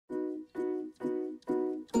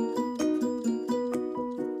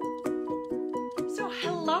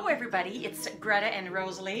everybody, it's Greta and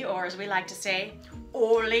Rosalie, or as we like to say,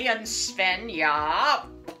 Ole and Sven, yeah.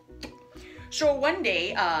 So one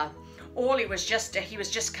day, Ole was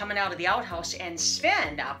just coming out of the outhouse, and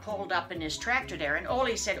Sven pulled up in his tractor there, and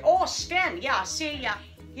Ole said, "Oh, Sven, yeah, see,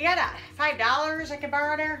 you got $5 I can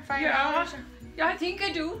borrow there? $5? Yeah, I think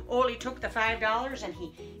I do." Ole took the $5 and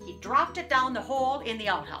he dropped it down the hole in the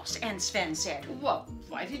outhouse, and Sven said, "Well,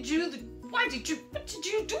 what did you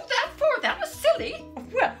do that for? That was silly."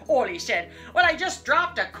 Well, Ole said, "Well, I just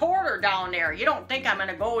dropped a quarter down there. You don't think I'm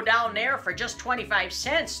gonna go down there for just 25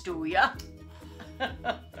 cents, do ya?"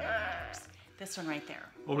 This one right there.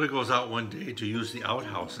 Ole goes out one day to use the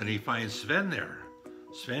outhouse and he finds Sven there.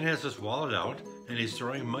 Sven has his wallet out and he's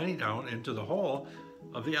throwing money down into the hole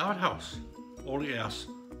of the outhouse. Ole asks,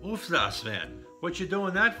 "Oofda, Sven, what you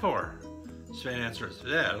doing that for?" Sven answers,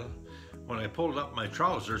 "Well, when I pulled up my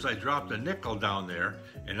trousers, I dropped a nickel down there,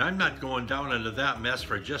 and I'm not going down into that mess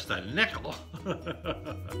for just a nickel."